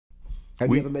Have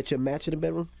you ever met your match in the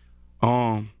bedroom?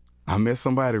 I met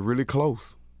somebody really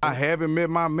close. I haven't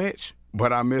met my match,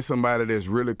 but I met somebody that's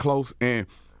really close. And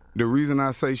the reason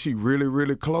I say she really,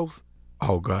 really close,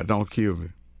 oh God, don't kill me.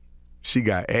 She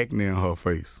got acne in her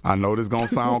face. I know this gonna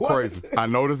sound crazy.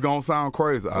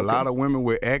 A lot of women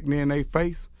with acne in their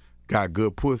face got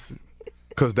good pussy.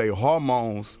 Cause their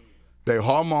hormones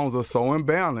are so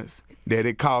imbalanced that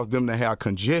it caused them to have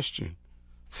congestion.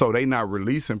 So they not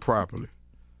releasing properly.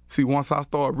 See, once I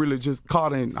started really just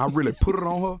caught in, I really put it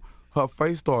on her, her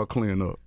face started clearing up.